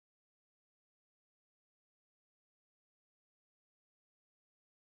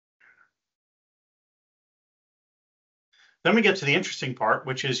Then we get to the interesting part,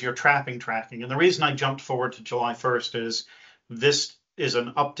 which is your tracking. And the reason I jumped forward to July 1st is this is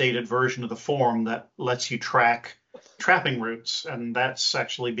an updated version of the form that lets you track trapping routes, and that's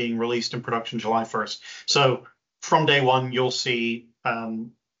actually being released in production July 1st. So from day one, you'll see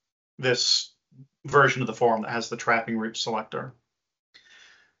this version of the form that has the trapping route selector.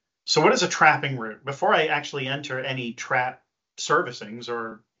 So what is a trapping route? Before I actually enter any trap servicings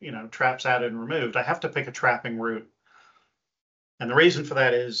or traps added and removed, I have to pick a trapping route. And the reason for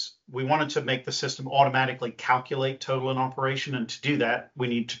that is we wanted to make the system automatically calculate total in operation. And to do that, we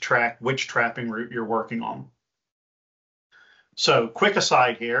need to track which trapping route you're working on. So quick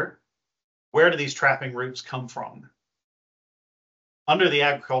aside here, where do these trapping routes come from? Under the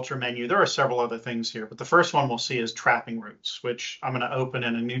agriculture menu, there are several other things here, but the first one we'll see is trapping routes, which I'm going to open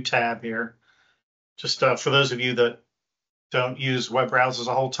in a new tab here. Just for those of you that don't use web browsers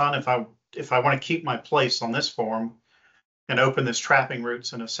a whole ton, if I want to keep my place on this form and open this trapping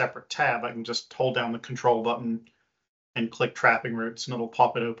routes in a separate tab, I can just hold down the control button and click trapping routes, and it'll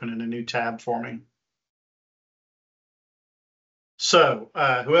pop it open in a new tab for me. So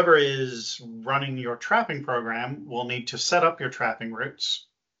whoever is running your trapping program will need to set up your trapping routes.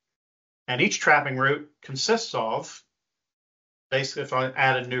 And each trapping route consists of, basically, if I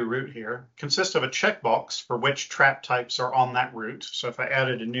add a new route here, consists of a checkbox for which trap types are on that route. So if I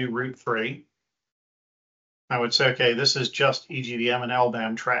added a new route 3, I would say, okay, this is just EGVM and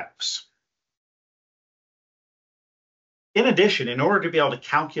LBAM traps. In addition, in order to be able to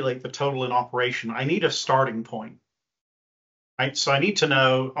calculate the total in operation, I need a starting point. Right? So I need to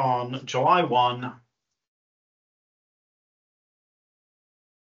know on July 1,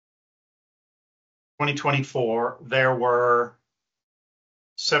 2024, there were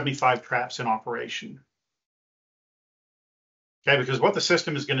 75 traps in operation. Okay, because what the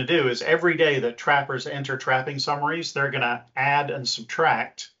system is going to do is every day that trappers enter trapping summaries, they're going to add and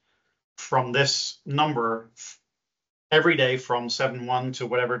subtract from this number every day from 7/1 to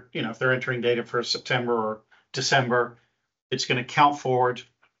whatever, if they're entering data for September or December, it's going to count forward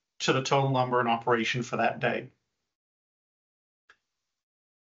to the total number in operation for that day.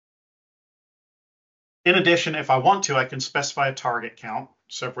 In addition, if I want to, I can specify a target count.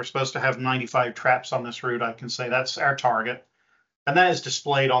 So if we're supposed to have 95 traps on this route, I can say that's our target. And that is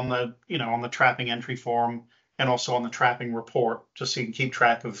displayed on the, on the trapping entry form and also on the trapping report, just so you can keep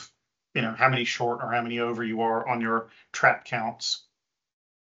track of, how many short or how many over you are on your trap counts.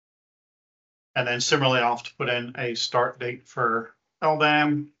 And then similarly, I'll have to put in a start date for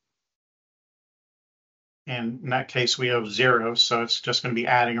LBAM. And in that case, we have 0. So it's just going to be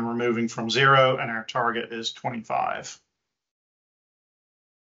adding and removing from 0. And our target is 25.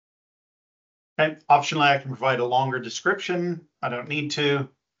 Okay. Optionally, I can provide a longer description. I don't need to.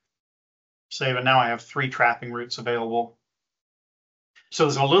 Save, and now I have 3 trapping routes available. So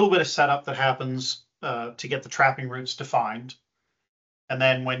there's a little bit of setup that happens to get the trapping routes defined. And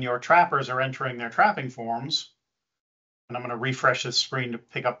then when your trappers are entering their trapping forms, and I'm going to refresh this screen to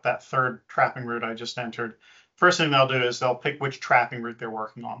pick up that third trapping route I just entered. First thing they'll do is they'll pick which trapping route they're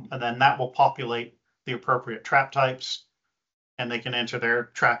working on, and then that will populate the appropriate trap types, and they can enter their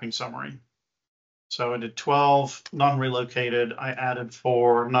trapping summary. So I did 12, none relocated. I added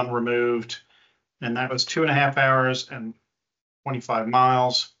 4, none removed, and that was 2.5 hours and 25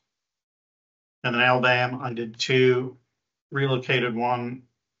 miles. And then LBAM, I did 2, relocated 1,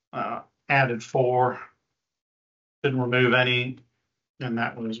 added 4, didn't remove any, and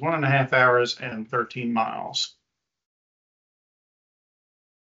that was 1.5 hours and 13 miles.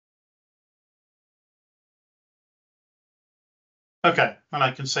 Okay, and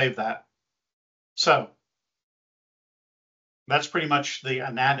I can save that. So that's pretty much the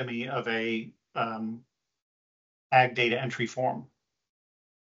anatomy of a ag data entry form.